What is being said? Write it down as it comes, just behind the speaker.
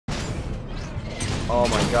Oh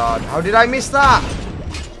my god. How did I miss that?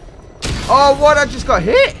 Oh, what? I just got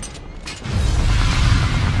hit.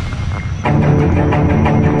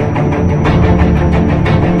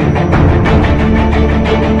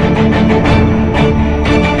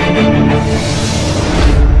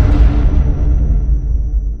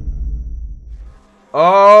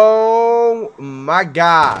 Oh my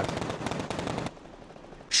god.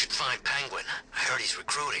 Should find Penguin. I heard he's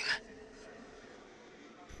recruiting.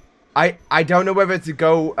 I don't know whether to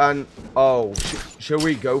go and... Oh, shall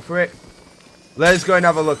we go for it? Let's go and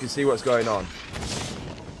have a look and see what's going on.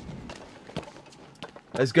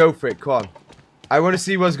 Let's go for it, come on. I want to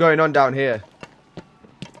see what's going on down here.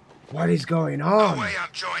 What is going on? No way I'm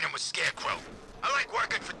joining with Scarecrow. I like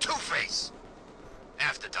working for Two-Face.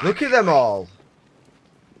 After time. Look at them all.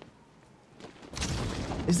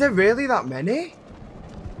 Is there really that many?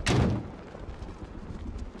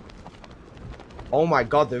 Oh my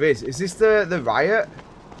god, there is. Is this the riot?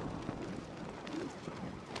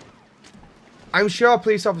 I'm sure a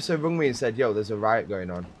police officer rung me and said, yo, there's a riot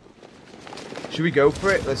going on. Should we go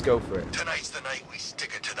for it? Let's go for it. Tonight's the night we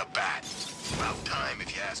stick it to the bat. About time,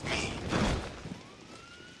 if you ask me.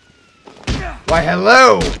 Why,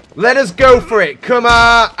 hello! Let us go for it! Come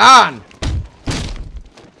on!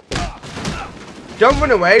 Don't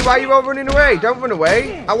run away! Why are you all running away? Don't run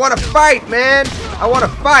away! I want to fight, man! I want to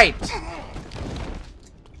fight!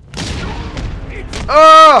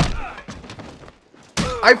 Oh!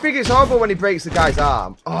 I think it's horrible when he breaks the guy's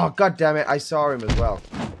arm. Oh, god damn it! I saw him as well.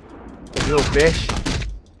 You little bitch.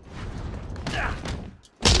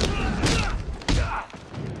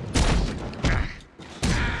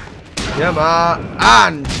 Come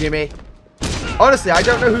on, Jimmy. Honestly, I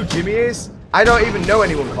don't know who Jimmy is. I don't even know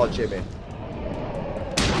anyone called Jimmy.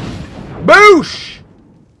 Boosh!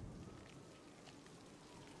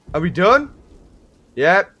 Are we done?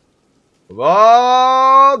 Yep. We're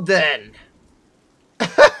all done.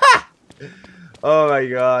 Oh my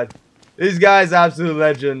god. This guy's absolute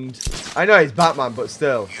legend. I know he's Batman, but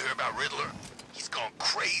still. You hear about Riddler? He's gone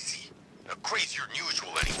crazy. Crazier than usual,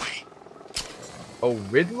 anyway. Oh,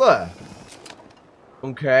 Riddler.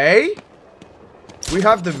 Okay. We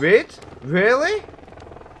have the Rid? Really?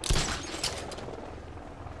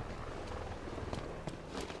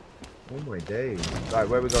 Oh my days. Right,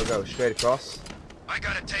 where we gonna go? Straight across? I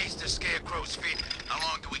got a taste of Scarecrow's feet. How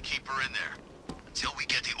long do we keep her in there? Until we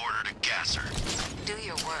get the order to gas her. Do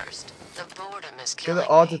your worst. The boredom is Get killing the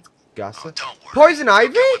order me. to gas her. Oh, don't worry. Poison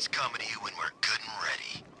Ivy? What's coming to you when we're good and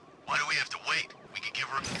ready? Why do we have to wait? We can give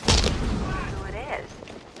her Who it is?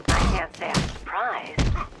 I can't say I'm surprised.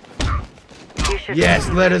 You should Yes,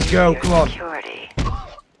 let us go. Come on. Security.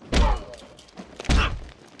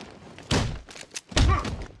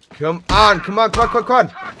 Come on, come on, come on, come on, come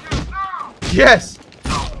on. Yes!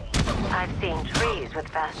 I've seen trees with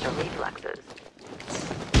faster reflexes.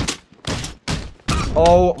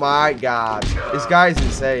 Oh my god. This guy is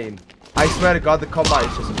insane. I swear to god, the combat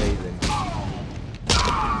is just amazing.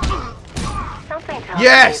 Something tells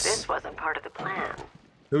Yes! me this wasn't part of the plan.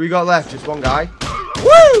 Who we got left? Just one guy.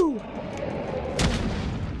 Woo!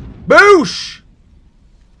 Boosh!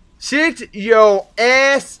 Sit your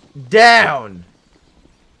ass down.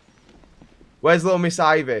 Where's little Miss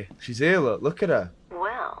Ivy? She's here, look at her.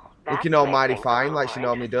 Well, Looking almighty fine like she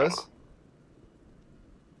normally does.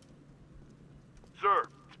 Sir,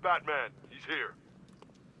 it's Batman. He's here.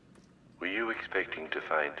 Were you expecting to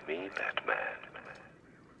find me, Batman?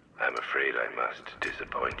 I'm afraid I must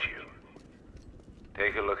disappoint you.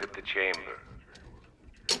 Take a look at the chamber.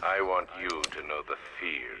 I want you to know the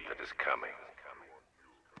fear that is coming.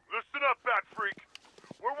 Listen up, Bat Freak.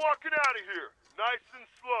 We're walking out of here, nice and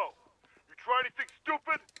slow. You try anything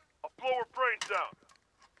stupid, I'll blow her brains out.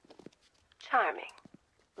 Charming.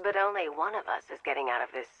 But only one of us is getting out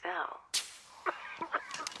of this cell.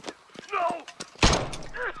 No!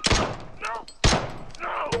 No!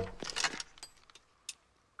 No!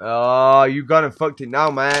 Oh, you gone and fucked it now,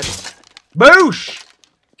 man. Boosh!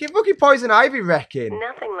 Get fucking Poison Ivy wrecking.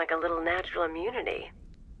 Nothing like a little natural immunity.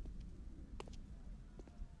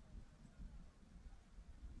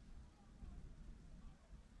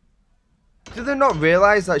 Do they not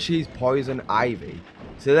realize that she's Poison Ivy?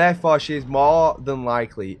 So therefore she is more than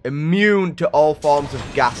likely immune to all forms of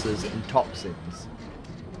gases and toxins.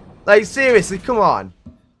 Like seriously, come on.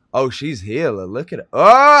 Oh, she's here. Look at her.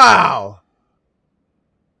 Oh!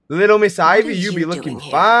 Little Miss Ivy, you be looking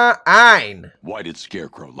fine. Why did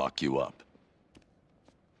Scarecrow lock you up?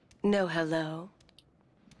 No hello.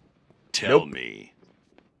 Tell me.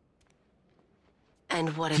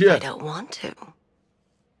 And what if Yeah. I don't want to?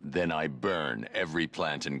 Then I burn every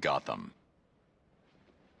plant in Gotham.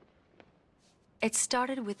 It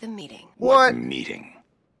started with a meeting. What? meeting?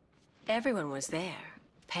 Everyone was there.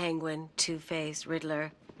 Penguin, Two-Face,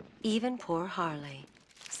 Riddler, even poor Harley.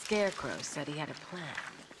 Scarecrow said he had a plan.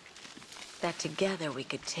 That together we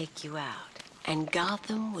could take you out, and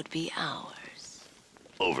Gotham would be ours.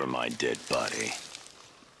 Over my dead body.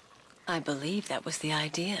 I believe that was the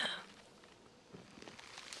idea.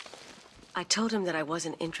 I told him that I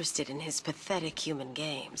wasn't interested in his pathetic human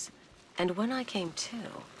games. And when I came to,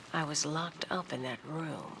 I was locked up in that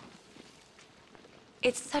room.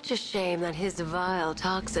 It's such a shame that his vile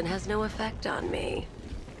toxin has no effect on me.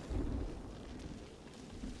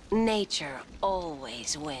 Nature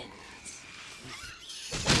always wins.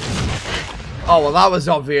 Oh, well, that was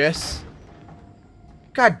obvious.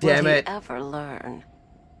 God damn Will he it. ever learn?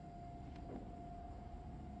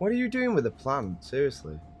 What are you doing with the plant?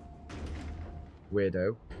 Seriously.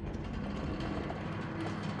 Weirdo.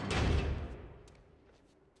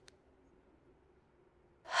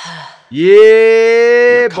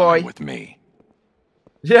 Yeah, You're boy. coming with me.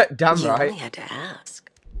 Yeah, damn You right. only had to ask.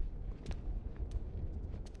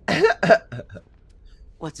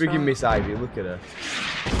 What's Freaking wrong? Miss Ivy, look at her.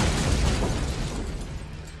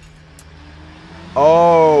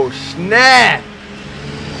 Oh, snap!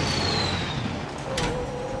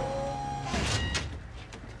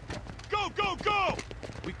 Go, go, go!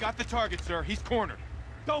 We got the target, sir. He's cornered.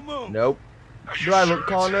 Don't move. Nope. Do I look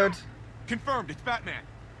cornered? Confirmed, it's Batman.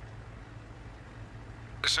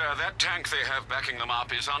 Sir, that tank they have backing them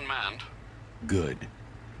up is unmanned. Good.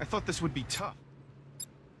 I thought this would be tough.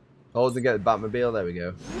 Hold to get the Batmobile, there we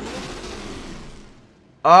go.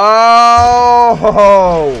 Oh!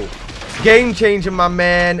 Game changer, my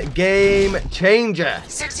man. Game changer.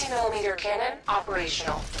 60mm cannon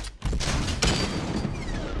operational.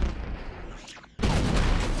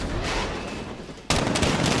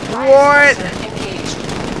 What? Engaged.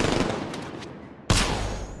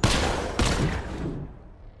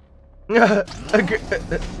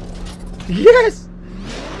 Yes!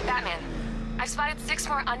 Batman, I've spotted 6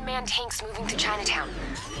 more unmanned tanks moving to Chinatown.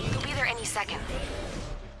 They'll be there any second.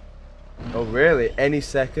 Oh, really? Any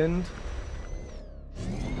second?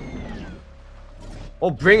 Oh,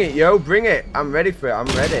 bring it, yo. Bring it. I'm ready for it. I'm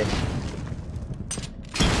ready.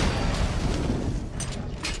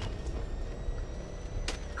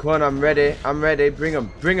 Come on, I'm ready. I'm ready. Bring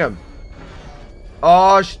him. Bring him.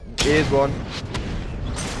 Oh, here's one.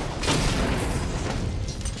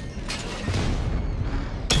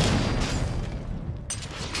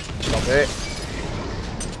 Stop it.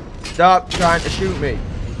 Stop trying to shoot me.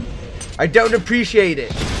 I don't appreciate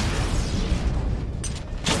it.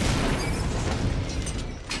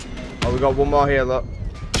 Oh, we got one more here, look.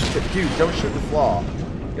 Dude, don't shoot the floor.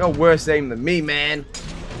 You're worse aim than me, man.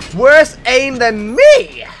 Worse aim than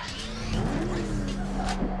me!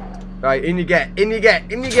 Right, in you get, in you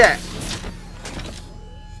get, in you get.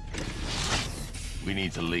 We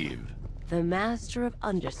need to leave. The master of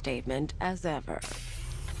understatement as ever.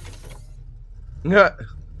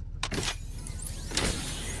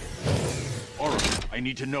 Alright, I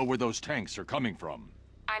need to know where those tanks are coming from.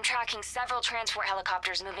 I'm tracking several transport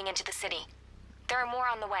helicopters moving into the city. There are more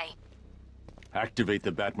on the way. Activate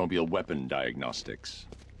the Batmobile weapon diagnostics.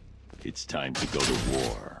 It's time to go to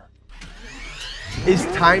war. It's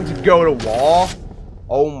time to go to war?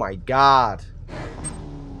 Oh my god.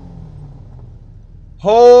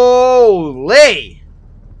 Holy!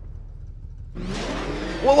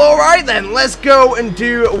 Well, alright then, let's go and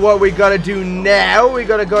do what we gotta do now. We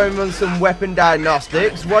gotta go and run some weapon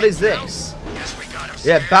diagnostics. What is this?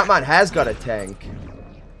 Yeah, Batman has got a tank.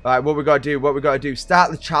 Alright, what we gotta do? What we gotta do? Start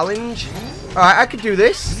the challenge? Alright, I can do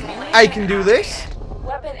this. I can do this.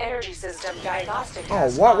 Weapon energy system diagnostic Oh,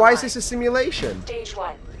 test what? Why is online. this a simulation? Stage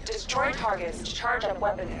 1. Destroy targets to charge up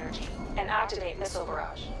weapon energy and activate missile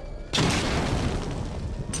barrage.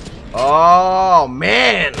 Oh,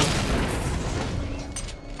 man.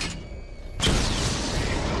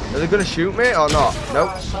 Are they gonna shoot me or not? Missile Nope.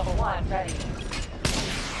 barrage level 1 ready.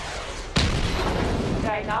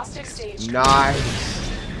 Diagnostic stage.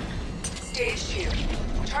 Nice. Stage 2.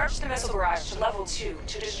 Charge the missile barrage to level 2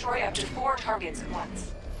 to destroy up to 4 targets at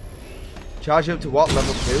once. Charge up to what?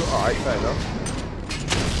 Level 2? Alright, fair enough.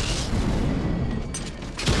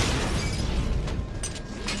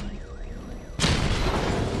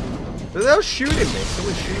 But they're shooting me.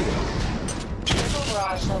 Someone's shooting. Missile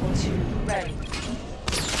barrage level 2 ready.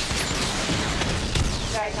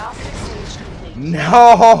 Diagnostic stage complete.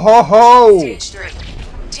 No! Stage 3.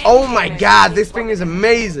 Take Oh my damage god, to this these thing is weapons.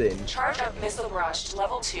 amazing. Charge up missile barrage to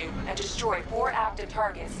level 2 and destroy 4 active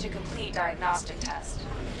targets to complete diagnostic test.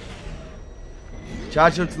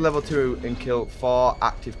 Charge up to level 2 and kill 4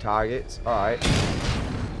 active targets. Alright.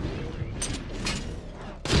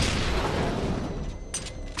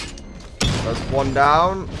 That's one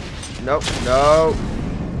down. Nope, no.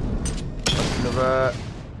 That's another.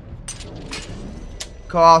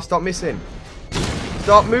 Car, stop missing.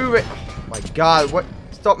 Stop moving. Oh my god, what?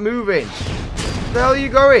 Stop moving. Where the hell are you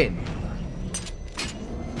going?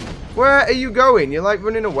 Where are you going? You're like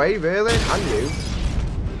running away, really? And you.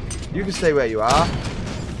 You can stay where you are.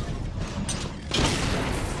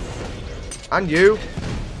 And you.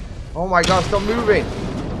 Oh my god, stop moving.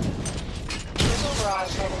 Missile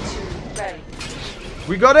barrage level 2 ready.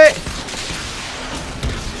 We got it.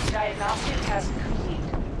 Diagnostic test complete.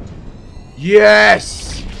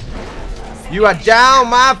 Yes. You are down,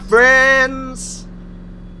 my friends.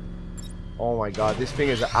 Oh my god, this thing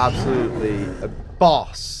is absolutely a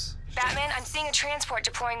boss. Batman, I'm seeing a transport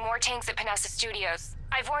deploying more tanks at Penthouse Studios.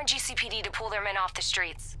 I've warned GCPD to pull their men off the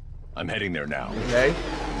streets. I'm heading there now. Okay.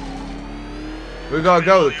 We gotta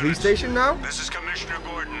go to the police station now? This is Commissioner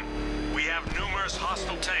Gordon. We have numerous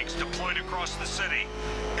hostile tanks deployed across the city.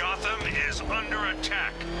 Gotham is under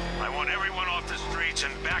attack. I want everyone off the streets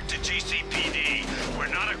and back to GCPD. We're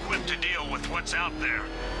not equipped to deal with what's out there.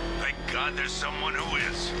 Thank God there's someone who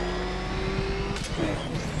is.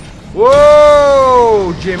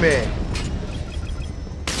 Whoa, Jimmy.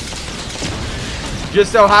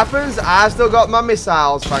 Just so happens, I still got my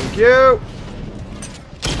missiles, thank you.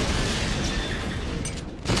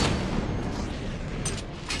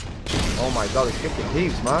 Oh my god, it's 50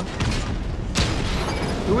 thieves, man.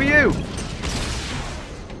 Who are you?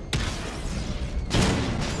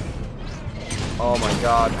 Oh my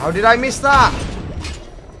god, how did I miss that?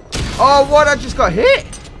 Oh, what? I just got hit.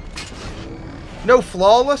 No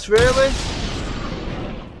flawless, really?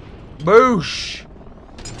 Boosh.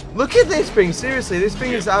 Look at this thing, seriously, this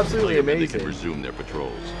thing is absolutely amazing. They can resume their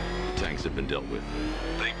patrols. The tanks have been dealt with.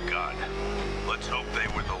 Thank God. Let's hope they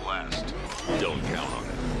were the last. Don't count on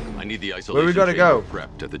it. I need the isolation Where we gotta go?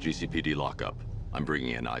 prepped at the GCPD lockup. I'm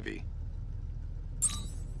bringing in Ivy.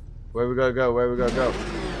 Where we gotta go? Where we gotta go?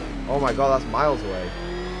 Oh my god, that's miles away.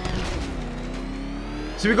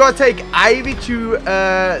 So we gotta take Ivy to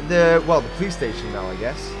the police station now, I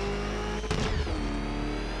guess.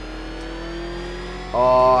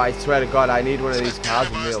 Oh, I swear to God, I need one of these cars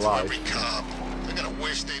in real life. They're gonna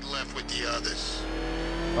wish they'd left with the others.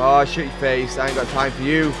 Oh, shut your face! I ain't got time for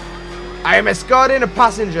you. I am escorting a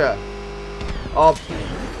passenger. Or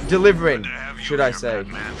delivering, should I say?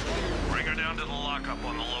 Batman. Bring her down to the lockup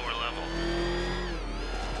on the lower level.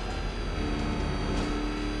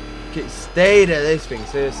 Okay, stay to this thing,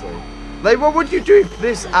 seriously. Like, what would you do if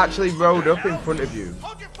this actually rode up in front of you?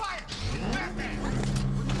 Hold your fire! Batman!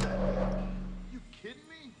 You kidding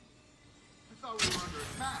me? I thought we were under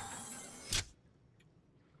attack.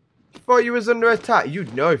 Thought you was under attack.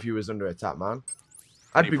 You'd know if you was under attack, man.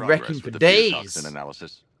 I'd be wrecking for days.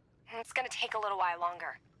 Analysis? It's gonna take a little while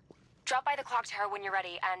longer. Drop by the clock tower when you're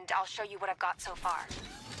ready, and I'll show you what I've got so far.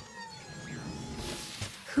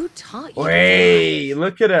 Who taught you? Wait,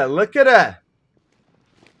 look at her, look at her.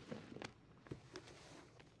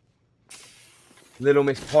 Little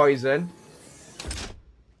Miss Poison.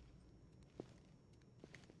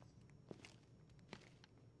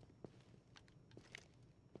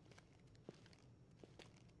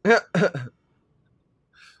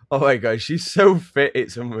 Oh my god, she's so fit,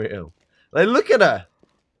 it's unreal. Like, look at her.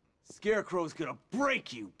 Scarecrow's gonna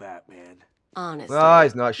break you, Batman. Honestly, Oh,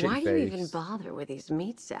 he's not shitty why do you even face. bother with these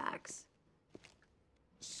meat sacks?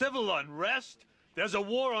 Civil unrest? There's a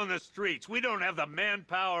war on the streets. We don't have the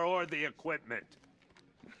manpower or the equipment.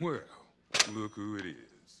 Well, look who it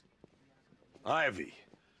is. Ivy.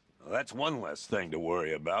 Well, that's one less thing to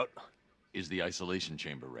worry about. Is the isolation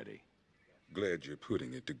chamber ready? Glad you're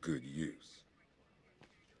putting it to good use.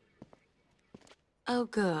 Oh,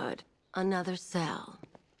 good. Another cell.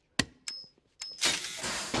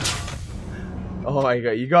 Oh my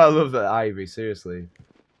god, you gotta love that Ivy, seriously.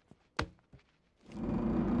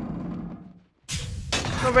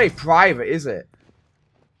 It's not very private, is it?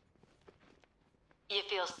 You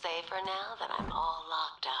feel safer now that I'm all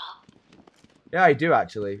locked up? Yeah, I do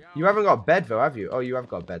actually. You haven't got a bed though, have you? Oh, you have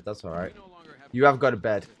got a bed, that's alright. You have got a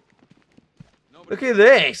bed. Look at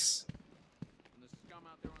this!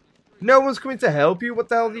 No one's coming to help you? What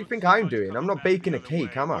the hell do you think I'm doing? I'm not baking a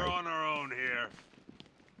cake, am We're I? on our own here.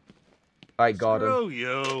 Alright, Gordon. Screw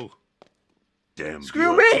you. Damn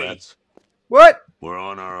Screw me! bureaucrats. What? We're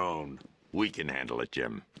on our own. We can handle it,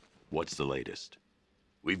 Jim. What's the latest?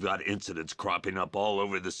 We've got incidents cropping up all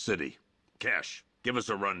over the city. Cash, give us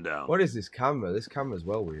a rundown. What is this camera? This camera's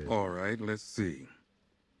well weird. All right, let's see.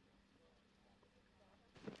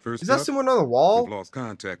 First Is that up, someone on the wall? we've lost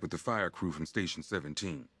contact with the fire crew from Station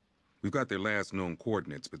 17. We've got their last known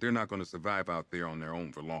coordinates, but they're not going to survive out there on their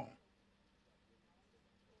own for long.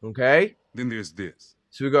 Okay. Then there's this.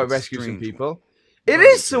 So we got to It's a rescue some strange people. one. It Body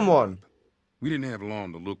is turned someone. up. We didn't have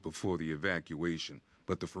long to look before the evacuation,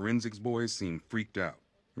 but the forensics boys seemed freaked out.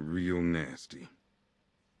 Real nasty.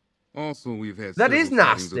 Also, we've had That several is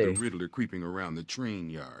sightings nasty. of the Riddler creeping around the train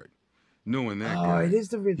yard. Knowing that Oh, guy, it is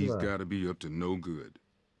the Riddler. he's got to be up to no good.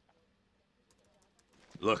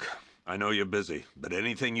 Look, I know you're busy, but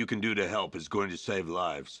anything you can do to help is going to save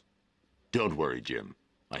lives. Don't worry, Jim.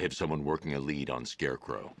 I have someone working a lead on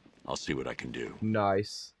Scarecrow. I'll see what I can do.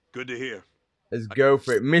 Nice. Good to hear. Let's go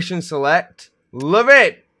for it. Mission select. Love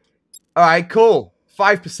it. All right, cool.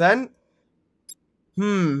 5%.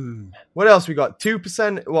 What else we got?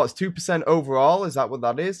 2%. What's 2% overall? Is that what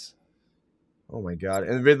that is? Oh my god.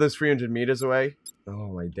 And Riddler's 300 meters away. Oh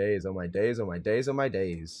my days. Oh my days. Oh my days. Oh my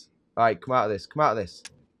days. All right, come out of this. Come out of this.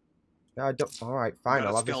 No, I don't. All right, fine.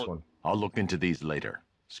 I'll have this one. I'll look into these later.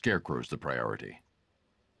 Scarecrow's the priority.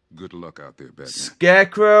 Good luck out there, Batman.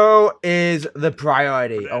 Scarecrow is the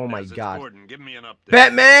priority. Oh my god. Gordon, give me an update.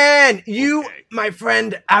 Batman, you, my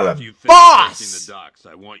friend, are a If you finish boss. fixing the docks,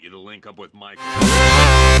 I want you to link up with Mike.